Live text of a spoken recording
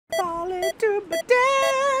Falling to my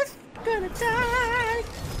death, gonna die.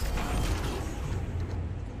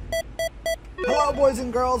 Hello, boys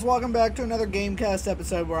and girls. Welcome back to another Gamecast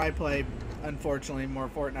episode where I play, unfortunately, more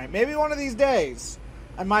Fortnite. Maybe one of these days,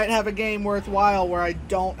 I might have a game worthwhile where I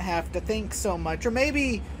don't have to think so much. Or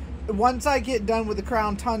maybe once I get done with the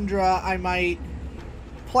Crown Tundra, I might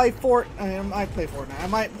play I might play Fortnite. I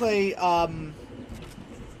might play, oh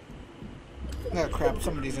crap,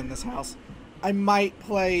 somebody's in this house. I might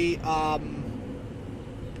play,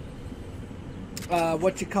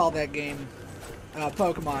 what you call that game?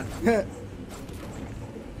 Pokemon.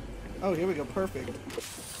 Oh, here we go. Perfect.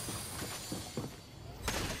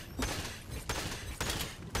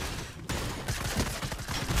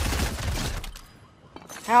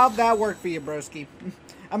 How'd that work for you, broski?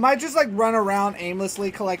 I might just, like, run around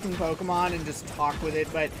aimlessly collecting Pokemon and just talk with it,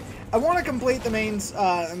 but I want to complete the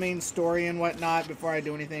main story and whatnot before I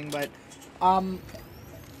do anything, but,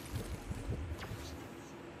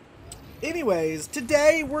 anyways,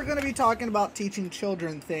 today we're going to be talking about teaching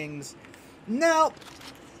children things. Now,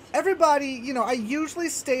 everybody, you know, I usually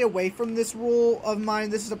stay away from this rule of mine.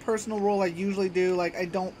 This is a personal rule I usually do. Like,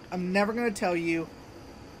 I'm never going to tell you.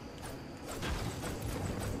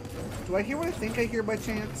 Do I hear what I think I hear by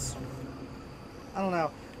chance? I don't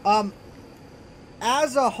know.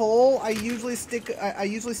 As a whole, I usually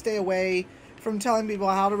stay away from telling people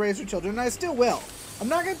how to raise their children, and I still will. I'm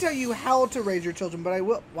not going to tell you how to raise your children, but I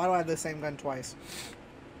will. Why do I have the same gun twice?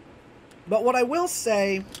 But what I will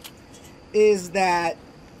say is that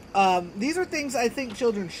these are things I think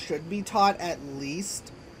children should be taught at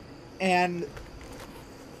least, and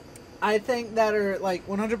I think that are like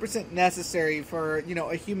 100% necessary for, you know,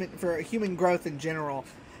 human growth in general.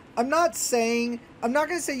 I'm not going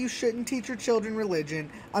to say you shouldn't teach your children religion.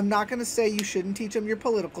 I'm not going to say you shouldn't teach them your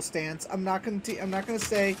political stance. I'm not going to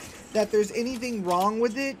say that there's anything wrong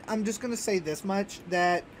with it. I'm just going to say this much,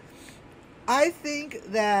 that I think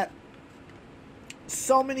that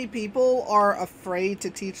so many people are afraid to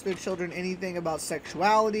teach their children anything about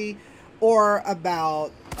sexuality or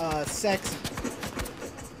about sex.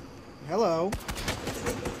 Hello.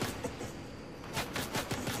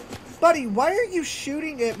 Buddy, why are you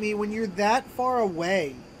shooting at me when you're that far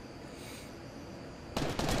away?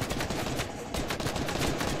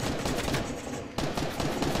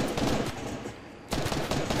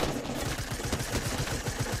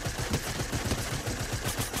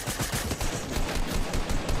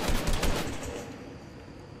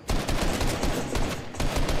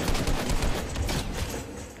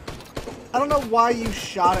 I don't know why you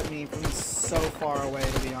shot at me from so far away,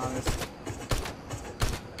 to be honest.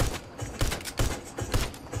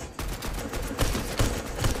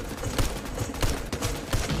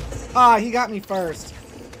 Ah, he got me first.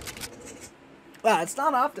 Well, it's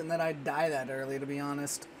not often that I die that early, to be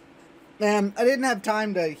honest. Man, I didn't have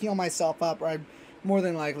time to heal myself up, or I more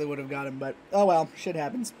than likely would have got him, but oh well, shit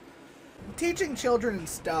happens. Teaching children and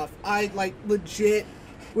stuff, I, like, legit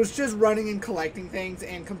was just running and collecting things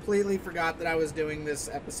and completely forgot that I was doing this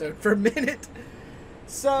episode for a minute.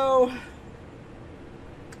 So,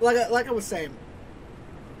 like I was saying,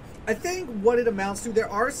 I think what it amounts to, there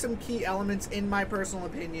are some key elements in my personal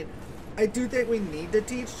opinion. I do think we need to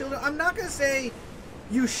teach children. I'm not going to say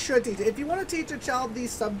you should teach it. If you want to teach a child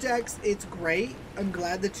these subjects, it's great. I'm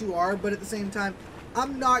glad that you are, but at the same time,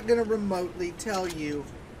 I'm not going to remotely tell you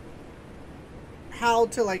how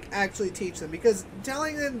to, like, actually teach them, because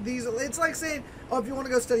telling them these, it's like saying, oh, if you want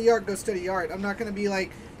to go study art, go study art. I'm not going to be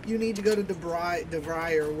like, you need to go to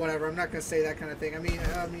DeVry or whatever. I'm not going to say that kind of thing. I mean,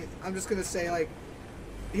 I'm just going to say, like,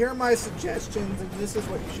 here are my suggestions, and this is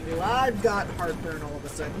what you should do. I've got heartburn all of a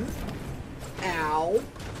sudden. Ow.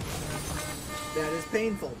 That is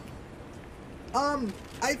painful.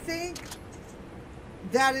 I think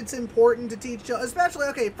that it's important to teach children, especially,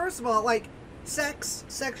 okay, first of all, like, sex,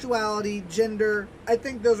 sexuality, gender. I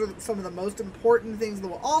think those are some of the most important things in the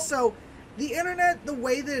world. Also, the internet, the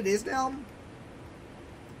way that it is now,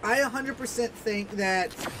 I 100% think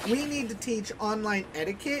that we need to teach online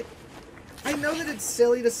etiquette. I know that it's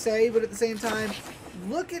silly to say, but at the same time,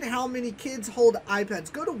 look at how many kids hold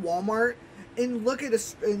iPads. Go to Walmart and look at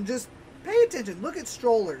and just pay attention. Look at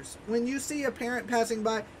strollers. When you see a parent passing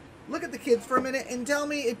by, look at the kids for a minute and tell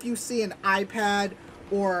me if you see an iPad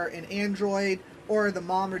or an Android or the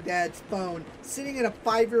mom or dad's phone sitting at a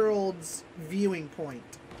 5-year-old's viewing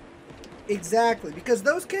point. Exactly, because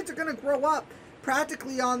those kids are going to grow up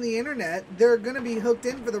practically on the internet. They're going to be hooked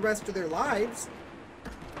in for the rest of their lives.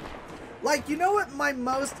 Like, you know what my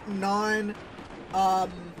most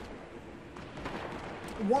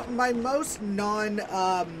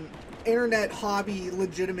internet hobby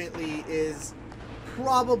legitimately is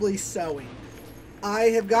probably sewing. I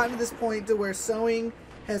have gotten to this point to where sewing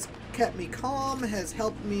has kept me calm, has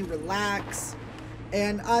helped me relax,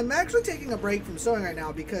 and I'm actually taking a break from sewing right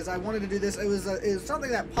now because I wanted to do this. It was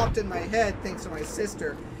something that popped in my head thanks to my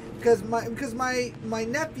sister, because my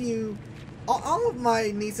nephew, all of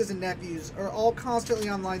my nieces and nephews are all constantly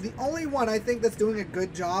online. The only one I think that's doing a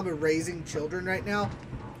good job of raising children right now,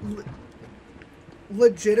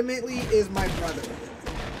 legitimately, is my brother.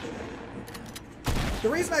 The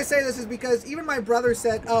reason I say this is because even my brother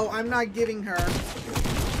said, "Oh, I'm not giving her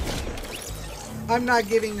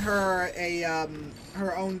a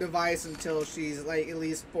her own device until she's like at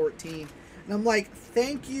least 14." And I'm like,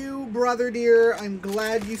 "Thank you, brother dear. I'm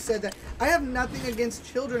glad you said that." I have nothing against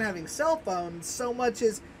children having cell phones so much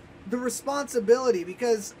as the responsibility,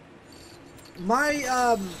 because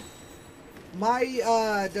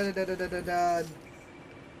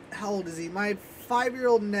how old is he? My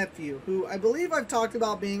 5-year-old nephew, who I believe I've talked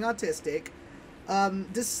about being autistic,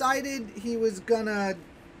 decided he was gonna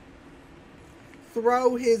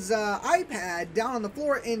throw his iPad down on the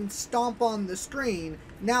floor and stomp on the screen.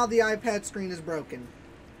 Now the iPad screen is broken.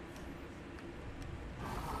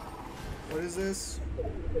 What is this?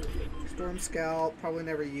 Storm Scout. Probably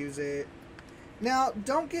never use it. Now,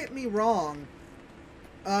 don't get me wrong.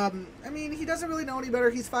 I mean, he doesn't really know any better.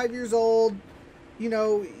 He's 5 years old. You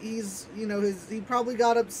know, he probably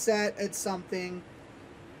got upset at something,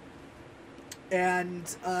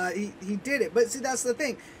 and he did it. But see, that's the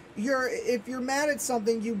thing. If you're mad at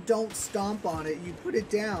something, you don't stomp on it. You put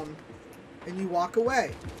it down, and you walk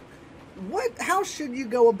away. How should you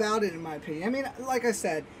go about it, in my opinion? I mean, like I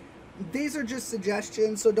said, these are just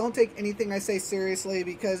suggestions, so don't take anything I say seriously,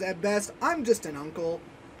 because at best, I'm just an uncle.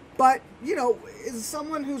 But, you know, as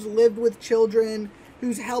someone who's lived with children,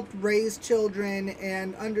 who's helped raise children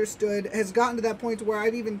and understood, has gotten to that point to where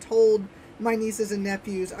I've even told my nieces and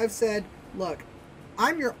nephews, I've said, look,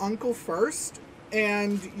 I'm your uncle first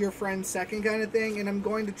and your friend second, kind of thing, and I'm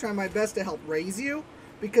going to try my best to help raise you,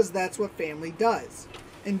 because that's what family does.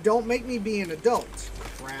 And don't make me be an adult.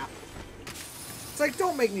 Crap. It's like,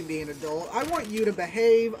 don't make me be an adult. I want you to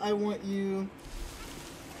behave. I want you...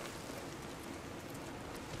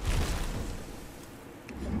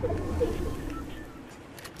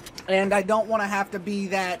 And I don't want to have to be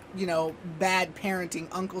that, you know, bad parenting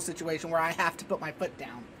uncle situation where I have to put my foot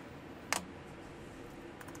down.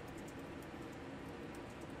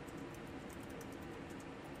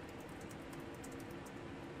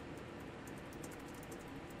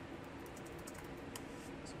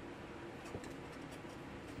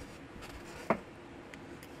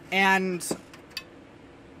 And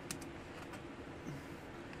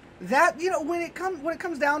that, you know, what it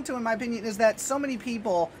comes down to, in my opinion, is that so many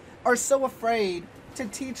people are so afraid to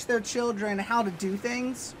teach their children how to do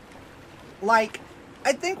things. Like,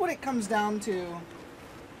 I think what it comes down to...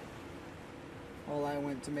 Well, I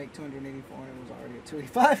went to make 284 and it was already at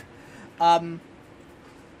 285.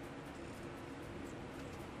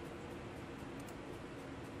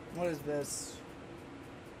 What is this?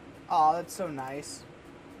 Oh, that's so nice.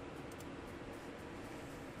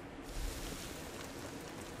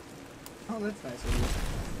 Oh, that's nice of you.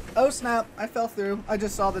 Oh, snap. I fell through. I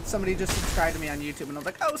just saw that somebody just subscribed to me on YouTube, and I was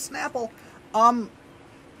like, oh, Snapple.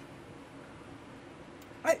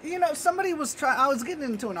 You know, somebody was I was getting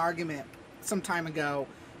into an argument some time ago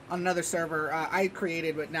on another server I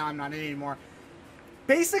created, but now I'm not in anymore.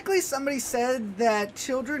 Basically, somebody said that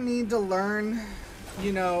children need to learn,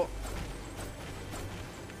 you know,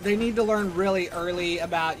 they need to learn really early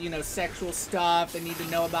about, you know, sexual stuff. They need to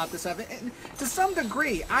know about this stuff. And to some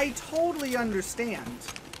degree, I totally understand.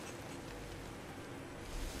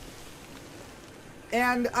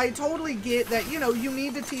 And I totally get that, you know, you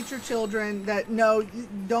need to teach your children that, no,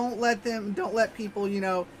 don't let people, you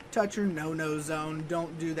know, touch your no-no zone.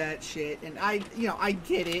 Don't do that shit. And I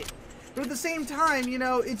get it. But at the same time, you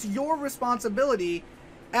know, it's your responsibility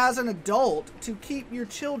as an adult to keep your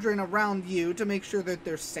children around you to make sure that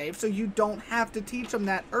they're safe, so you don't have to teach them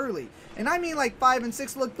that early. And I mean, like 5 and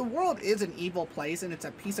 6. Look, the world is an evil place and it's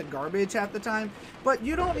a piece of garbage half the time, but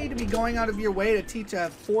you don't need to be going out of your way to teach a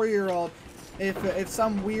 4-year-old if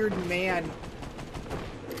some weird man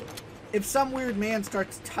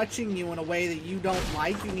starts touching you in a way that you don't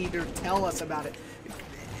like. You need to tell us about it.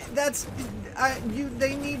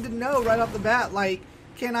 They need to know right off the bat, like,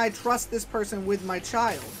 can I trust this person with my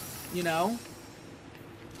child? You know?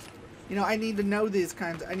 You know, I need to know these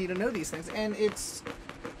things. And it's,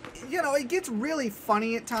 you know, it gets really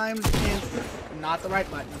funny at times, and not the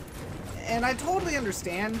right button. And I totally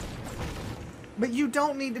understand. But you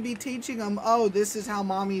don't need to be teaching them, oh, this is how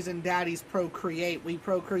mommies and daddies procreate. We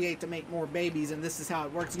procreate to make more babies, and this is how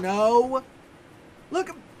it works. No. Look,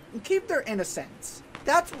 keep their innocence.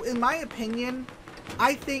 That's, in my opinion,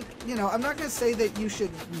 I think, you know, I'm not going to say that you should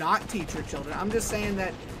not teach your children. I'm just saying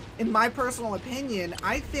that, in my personal opinion,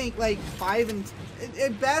 I think, like, 5 and,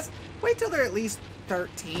 at best, wait till they're at least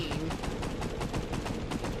 13.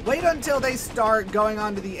 Wait until they start going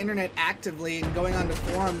onto the internet actively and going onto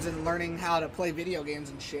forums and learning how to play video games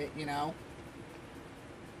and shit, you know?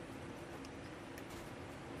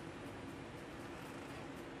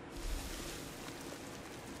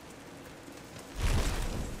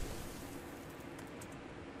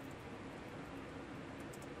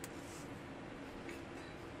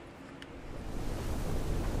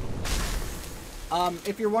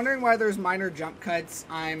 If you're wondering why there's minor jump cuts,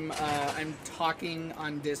 I'm talking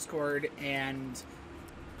on Discord and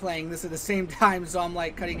playing this at the same time, so I'm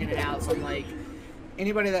like cutting in and out. So I'm like,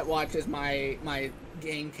 anybody that watches my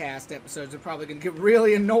Gamecast episodes are probably gonna get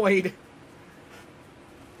really annoyed.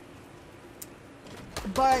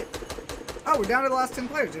 But oh, we're down to the last 10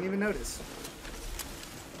 players. Didn't even notice.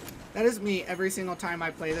 That is me every single time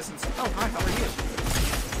I play this. And oh, hi, how are you?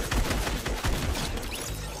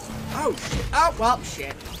 Oh, shit. Oh, well,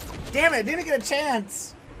 shit. Damn it, didn't get a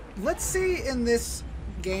chance. Let's see in this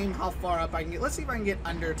game how far up I can get. Let's see if I can get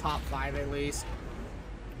under top 5 at least.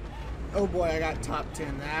 Oh boy, I got top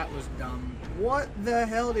 10. That was dumb. What the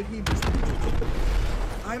hell did he just...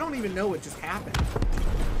 I don't even know what just happened.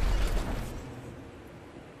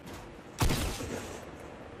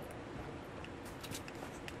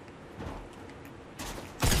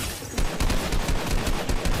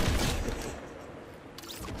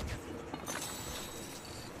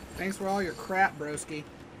 Thanks for all your crap, broski.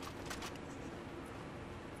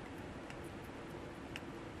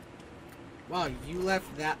 Wow, you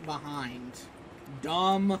left that behind.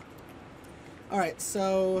 Dumb. Alright,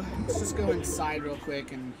 so let's just go inside real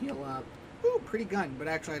quick and heal up. Ooh, pretty gun, but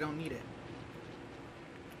actually I don't need it.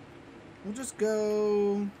 We'll just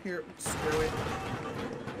go... Here, screw it.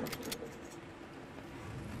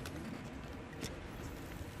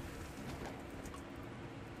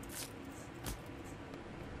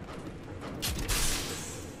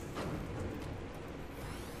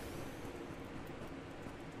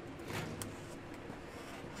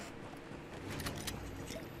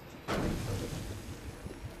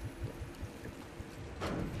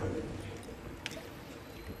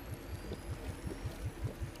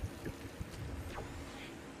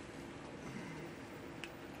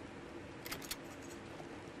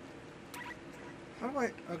 How do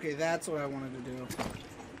I... Okay, that's what I wanted to do.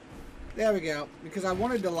 There we go. Because I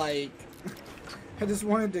wanted to, like... I just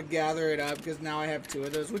wanted to gather it up, because now I have 2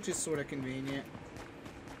 of those, which is sort of convenient.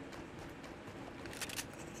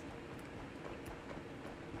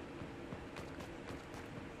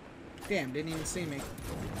 Damn, didn't even see me.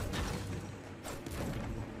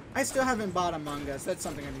 I still haven't bought Among Us. That's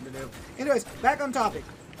something I need to do. Anyways, back on topic.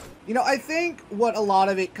 You know, I think what a lot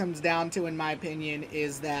of it comes down to, in my opinion,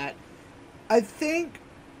 is that I think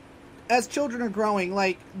as children are growing,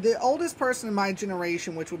 like, the oldest person in my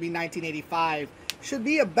generation, which would be 1985, should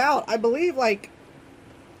be about, I believe, like,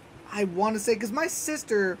 I want to say, because my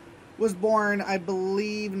sister was born, I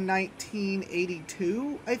believe,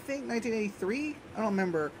 1982, I think, 1983? I don't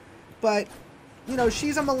remember. But, you know,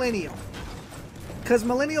 she's a millennial. Because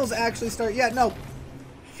millennials actually start, yeah, no,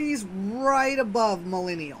 she's right above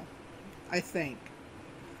millennial, I think.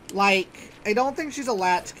 Like, I don't think she's a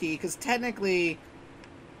latchkey, because technically,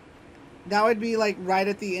 that would be, like, right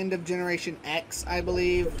at the end of Generation X, I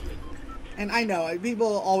believe. And I know, people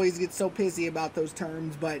always get so pissy about those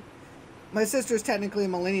terms, but my sister's technically a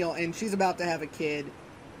millennial, and she's about to have a kid,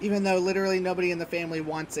 even though literally nobody in the family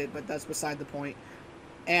wants it, but that's beside the point.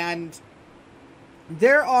 And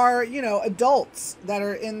there are, you know, adults that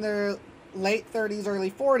are in their late 30s,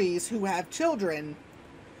 early 40s who have children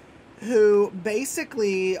who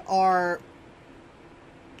basically are...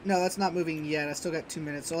 No, that's not moving yet. I still got 2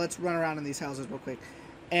 minutes, so let's run around in these houses real quick.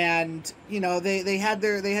 And, you know, they had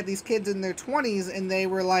these kids in their 20s, and they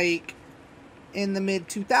were, like, in the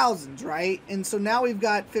mid-2000s, right? And so now we've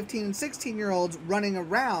got 15 and 16-year-olds running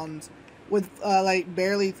around with, like,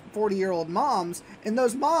 barely 40-year-old moms, and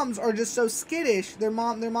those moms are just so skittish. Their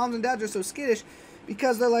moms and dads are so skittish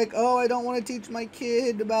because they're like, oh, I don't want to teach my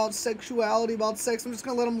kid about sexuality, about sex. I'm just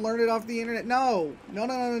going to let them learn it off the internet. No. No,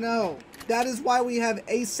 no, no, no, no. That is why we have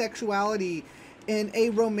asexuality and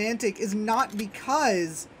aromantic, is not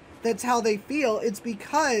because that's how they feel. It's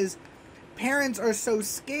because parents are so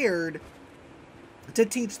scared to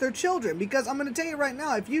teach their children. Because I'm going to tell you right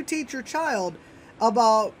now, if you teach your child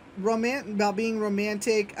about being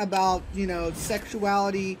romantic, about, you know,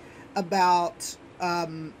 sexuality, about,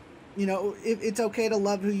 you know, it's okay to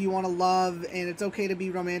love who you want to love, and it's okay to be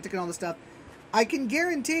romantic and all this stuff. I can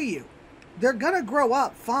guarantee you, they're gonna grow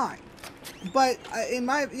up fine. But I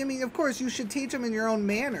mean, of course, you should teach them in your own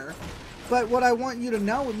manner. But what I want you to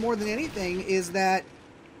know more than anything is that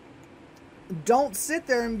don't sit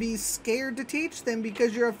there and be scared to teach them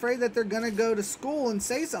because you're afraid that they're going to go to school and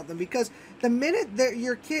say something. Because the minute that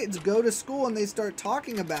your kids go to school and they start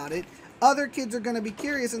talking about it, other kids are going to be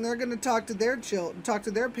curious and they're going to talk to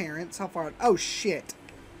their parents. How far? Oh shit.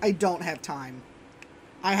 I don't have time.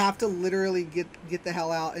 I have to literally get the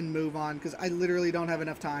hell out and move on because I literally don't have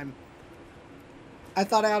enough time. I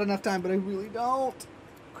thought I had enough time, but I really don't.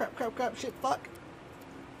 Crap, shit, fuck.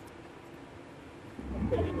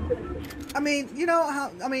 I mean, you know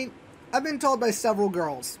how, I mean, I've been told by several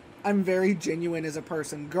girls I'm very genuine as a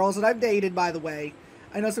person. Girls that I've dated, by the way.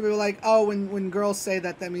 I know some people are like, oh, when girls say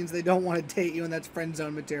that, that means they don't want to date you and that's friend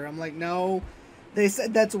zone material. I'm like, no. They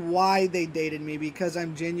said that's why they dated me, because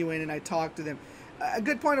I'm genuine and I talk to them. A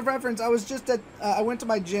good point of reference, I was just at, I went to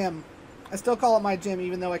my gym. I still call it my gym,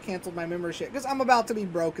 even though I canceled my membership. Because I'm about to be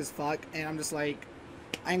broke as fuck, and I'm just like,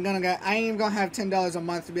 I ain't gonna have $10 a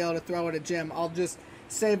month to be able to throw at a gym. I'll just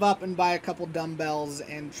save up and buy a couple dumbbells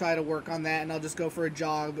and try to work on that, and I'll just go for a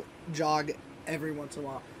jog every once in a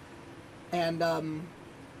while.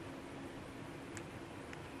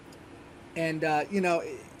 And you know,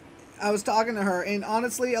 I was talking to her, and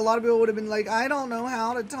honestly, a lot of people would have been like, I don't know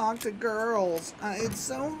how to talk to girls. It's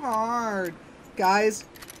so hard. Guys,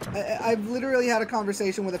 I've literally had a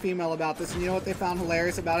conversation with a female about this, and you know what they found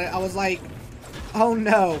hilarious about it? I was like, oh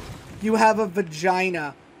no, you have a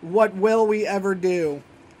vagina. What will we ever do?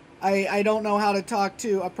 I don't know how to talk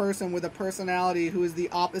to a person with a personality who is the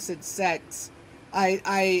opposite sex.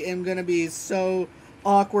 I am going to be so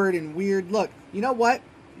awkward and weird. Look, you know what?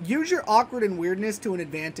 Use your awkward and weirdness to an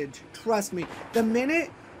advantage. Trust me. The minute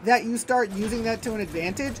that you start using that to an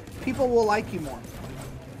advantage, people will like you more.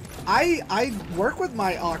 I work with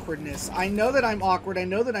my awkwardness. I know that I'm awkward. I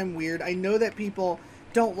know that I'm weird. I know that people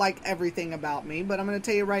don't like everything about me, but I'm going to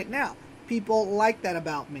tell you right now, people like that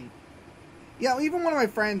about me. Yeah, even one of my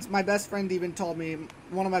friends, my best friend even told me,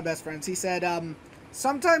 one of my best friends, he said,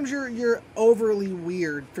 sometimes you're overly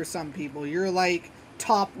weird for some people. You're like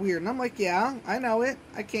top weird. And I'm like, yeah, I know it.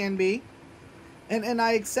 I can be. And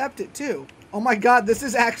I accept it too. Oh my god, this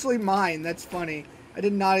is actually mine. That's funny. I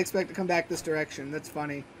did not expect to come back this direction. That's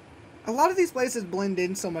funny. A lot of these places blend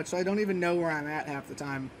in so much, so I don't even know where I'm at half the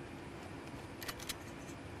time.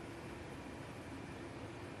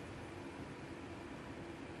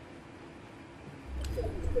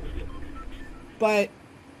 But,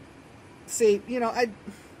 see, you know,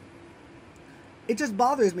 it just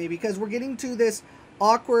bothers me because we're getting to this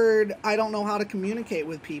awkward, I don't know how to communicate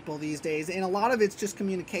with people these days, and a lot of it's just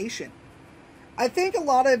communication. I think a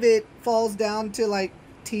lot of it falls down to, like,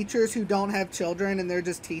 teachers who don't have children and they're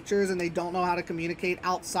just teachers and they don't know how to communicate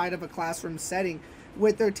outside of a classroom setting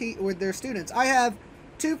with their students. I have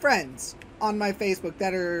two friends on my Facebook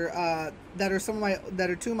that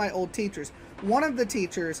are two of my old teachers. One of the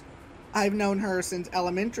teachers, I've known her since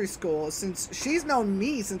elementary school, since she's known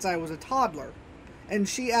me since I was a toddler, and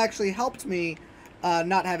she actually helped me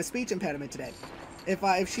not have a speech impediment today.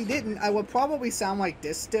 If she didn't, I would probably sound like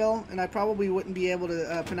this still, and I probably wouldn't be able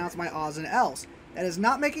to pronounce my ahs and ls. That is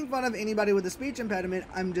not making fun of anybody with a speech impediment.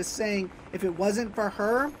 I'm just saying, if it wasn't for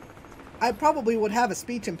her, I probably would have a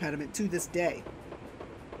speech impediment to this day.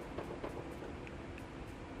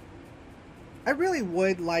 I really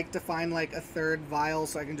would like to find like a third vial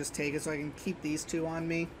so I can just take it so I can keep these two on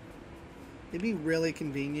me. It'd be really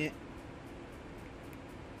convenient.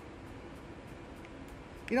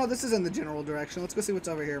 You know, this is in the general direction. Let's go see what's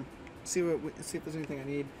over here. See if there's anything I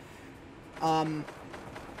need.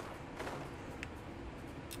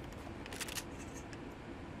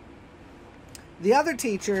 The other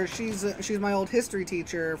teacher, she's my old history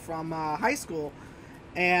teacher from high school,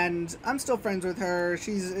 and I'm still friends with her.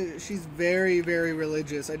 She's very, very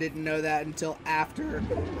religious. I didn't know that until after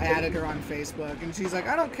I added her on Facebook, and she's like,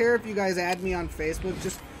 I don't care if you guys add me on Facebook,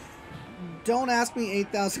 just don't ask me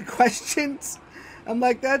 8,000 questions. I'm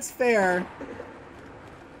like, that's fair.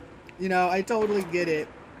 You know, I totally get it.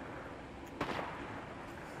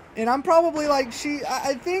 And I'm probably like,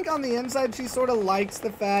 I think on the inside she sort of likes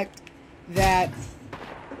the fact that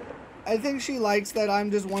I think she likes that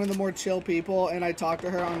I'm just one of the more chill people and I talk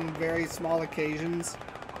to her on very small occasions.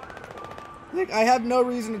 Like, I have no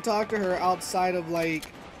reason to talk to her outside of, like,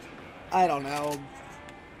 I don't know.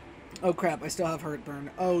 Oh crap, I still have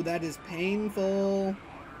heartburn. Oh, that is painful.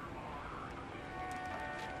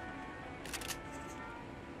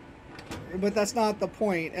 but that's not the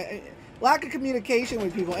point. Lack of communication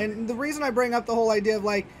with people. And the reason I bring up the whole idea of,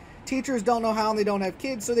 like, teachers don't know how and they don't have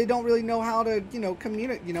kids, so they don't really know how to, you know,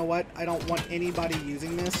 communicate. You know what? I don't want anybody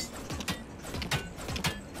using this.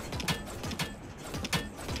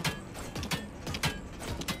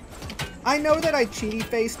 I know that I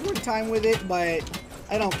cheaty-faced one time with it, but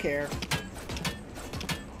I don't care.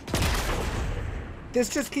 This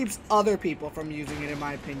just keeps other people from using it, in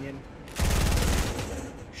my opinion.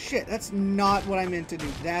 Shit, that's not what I meant to do.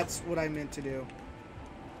 That's what I meant to do.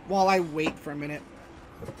 While I wait for a minute.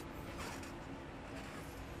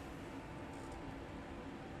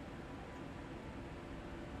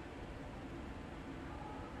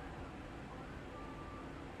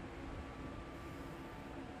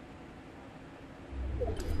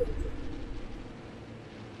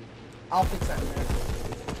 I'll fix that in a minute.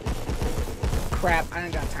 Crap, I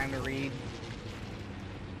ain't got time to read.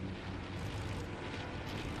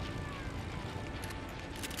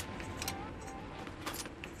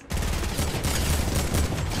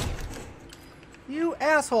 You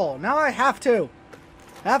asshole! Now I have to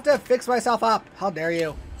fix myself up. How dare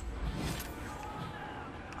you?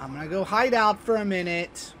 I'm gonna go hide out for a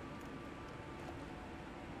minute.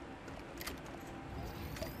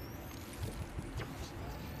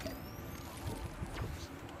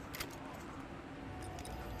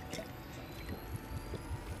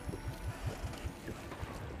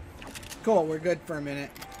 Cool, we're good for a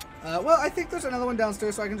minute. Well, I think there's another one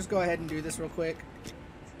downstairs, so I can just go ahead and do this real quick.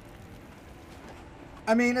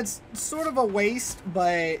 I mean, it's sort of a waste,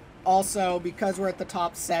 but also because we're at the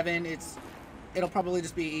top 7, it'll probably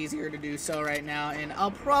just be easier to do so right now, and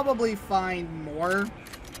I'll probably find more.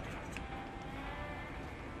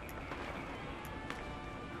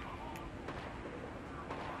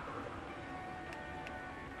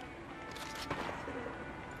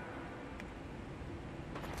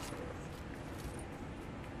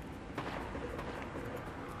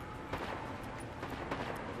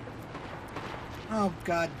 Oh,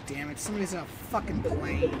 god damn it. Somebody's in a fucking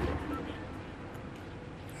plane.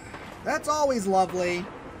 That's always lovely.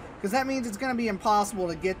 Because that means it's going to be impossible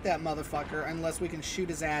to get that motherfucker unless we can shoot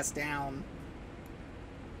his ass down.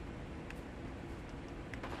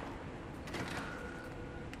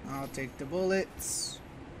 I'll take the bullets.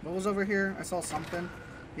 What was over here? I saw something.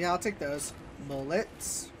 Yeah, I'll take those.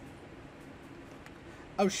 Bullets.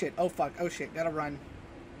 Oh shit. Oh fuck. Oh shit. Gotta run.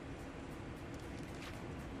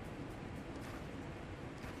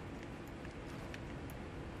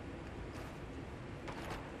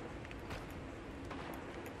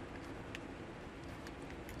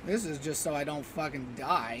 This is just so I don't fucking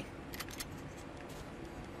die.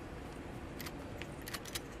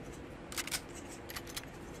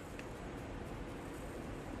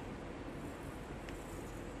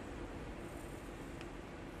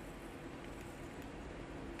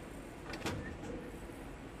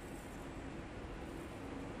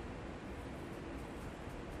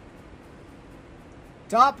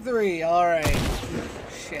 Top 3, alright.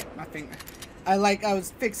 Shit, my finger. I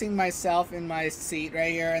was fixing myself in my seat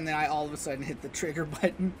right here, and then I all of a sudden hit the trigger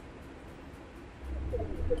button.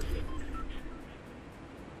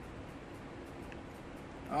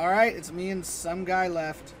 Alright, it's me and some guy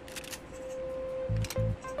left.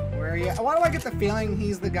 Where are you? Why do I get the feeling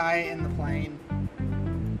he's the guy in the plane?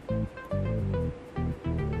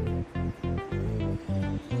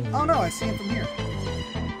 Oh no, I see him from here.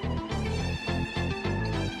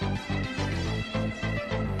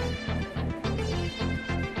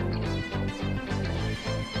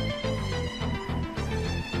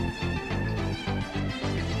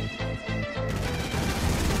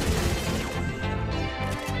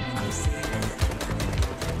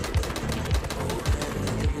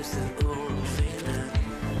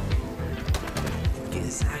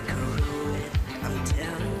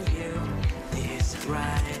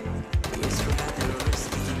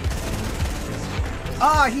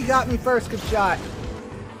 Ah, he got me first. Good shot.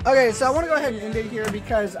 Okay, so I want to go ahead and end it here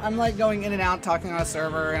because I'm like going in and out talking on a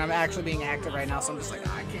server and I'm actually being active right now, so I'm just like,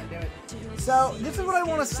 I can't do it. So this is what I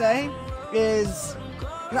want to say is,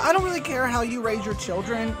 you know, I don't really care how you raise your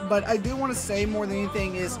children, but I do want to say more than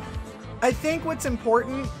anything is, I think what's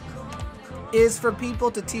important is for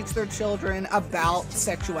people to teach their children about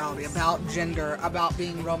sexuality, about gender, about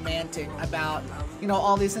being romantic, about, you know,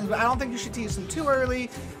 all these things. But I don't think you should teach them too early,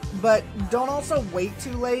 but don't also wait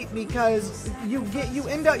too late, because you're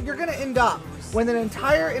gonna end up with an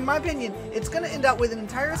entire, in my opinion, it's gonna end up with an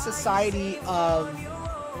entire society of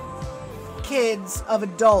kids, of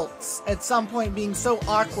adults at some point being so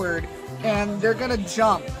awkward, and they're gonna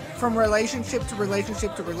jump from relationship to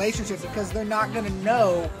relationship to relationship because they're not gonna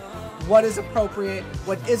know what is appropriate,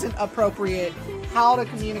 what isn't appropriate, how to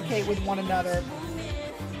communicate with one another.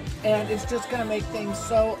 And it's just going to make things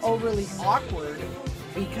so overly awkward,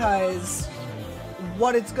 because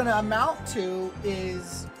what it's going to amount to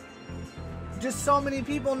is just so many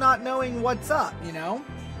people not knowing what's up, you know?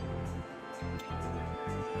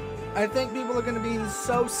 I think people are going to be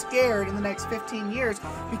so scared in the next 15 years,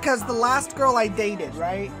 because the last girl I dated,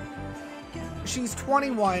 right? She's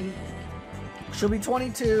 21. She'll be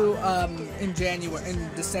 22 in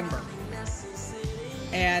December.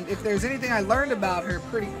 And if there's anything I learned about her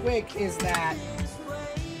pretty quick, is that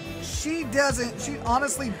she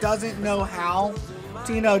honestly doesn't know how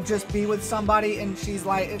to, you know, just be with somebody. And she's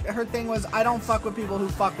like, her thing was, I don't fuck with people who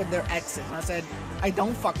fuck with their exes. And I said, I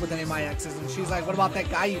don't fuck with any of my exes. And she's like, what about that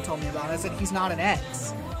guy you told me about? And I said, he's not an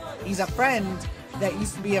ex. He's a friend that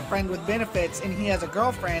used to be a friend with benefits, and he has a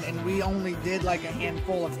girlfriend, and we only did like a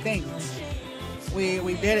handful of things. We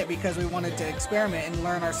did it because we wanted to experiment and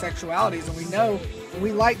learn our sexualities, and we know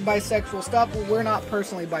we like bisexual stuff, but we're not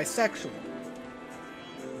personally bisexual.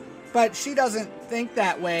 But she doesn't think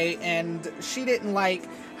that way, and she didn't like...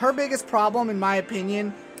 Her biggest problem, in my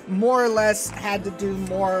opinion, more or less had to do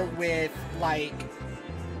more with, like...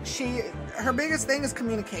 Her biggest thing is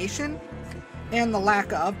communication, and the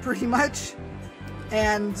lack of, pretty much.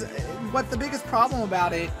 And what the biggest problem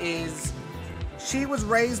about it is... She was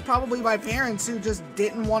raised probably by parents who just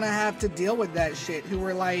didn't want to have to deal with that shit. Who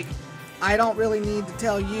were like, I don't really need to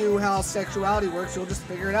tell you how sexuality works. You'll just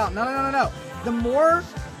figure it out. No. The more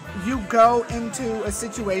you go into a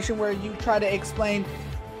situation where you try to explain,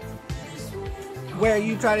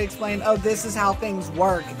 oh, this is how things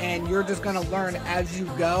work, and you're just going to learn as you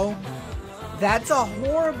go, that's a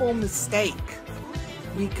horrible mistake.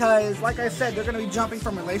 Because, like I said, they're going to be jumping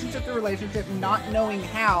from relationship to relationship, not knowing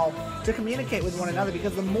how to communicate with one another.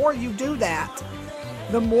 Because the more you do that,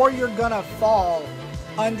 the more you're going to fall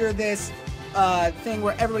under this thing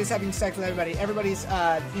where everybody's having sex with everybody. Everybody's,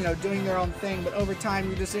 doing their own thing. But over time,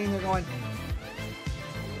 you're just sitting there going,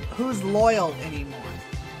 who's loyal anymore?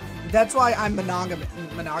 That's why I'm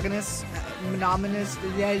monogamous.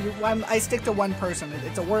 Yeah, I stick to one person.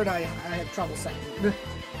 It's a word I have trouble saying.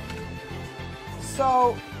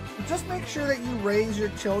 So, just make sure that you raise your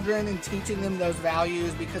children and teaching them those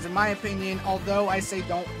values, because in my opinion, although I say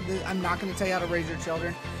I'm not going to tell you how to raise your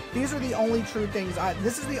children, these are the only true things,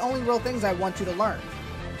 this is the only real things I want you to learn.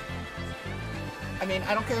 I mean,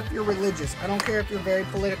 I don't care if you're religious, I don't care if you're very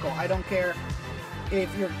political, I don't care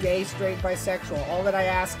if you're gay, straight, bisexual. All that I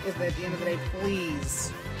ask is that at the end of the day,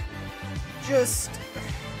 please, just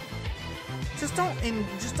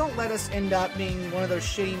don't let us end up being one of those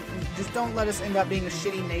shitty... Just don't let us end up being a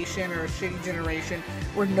shitty nation or a shitty generation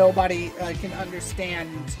where nobody can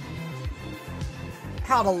understand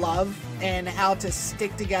how to love and how to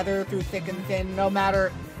stick together through thick and thin. No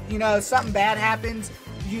matter, something bad happens,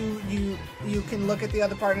 you can look at the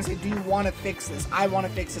other partner and say, do you want to fix this? I want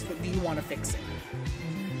to fix this, but do you want to fix it?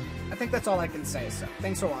 I think that's all I can say, so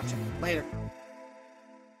thanks for watching. Later.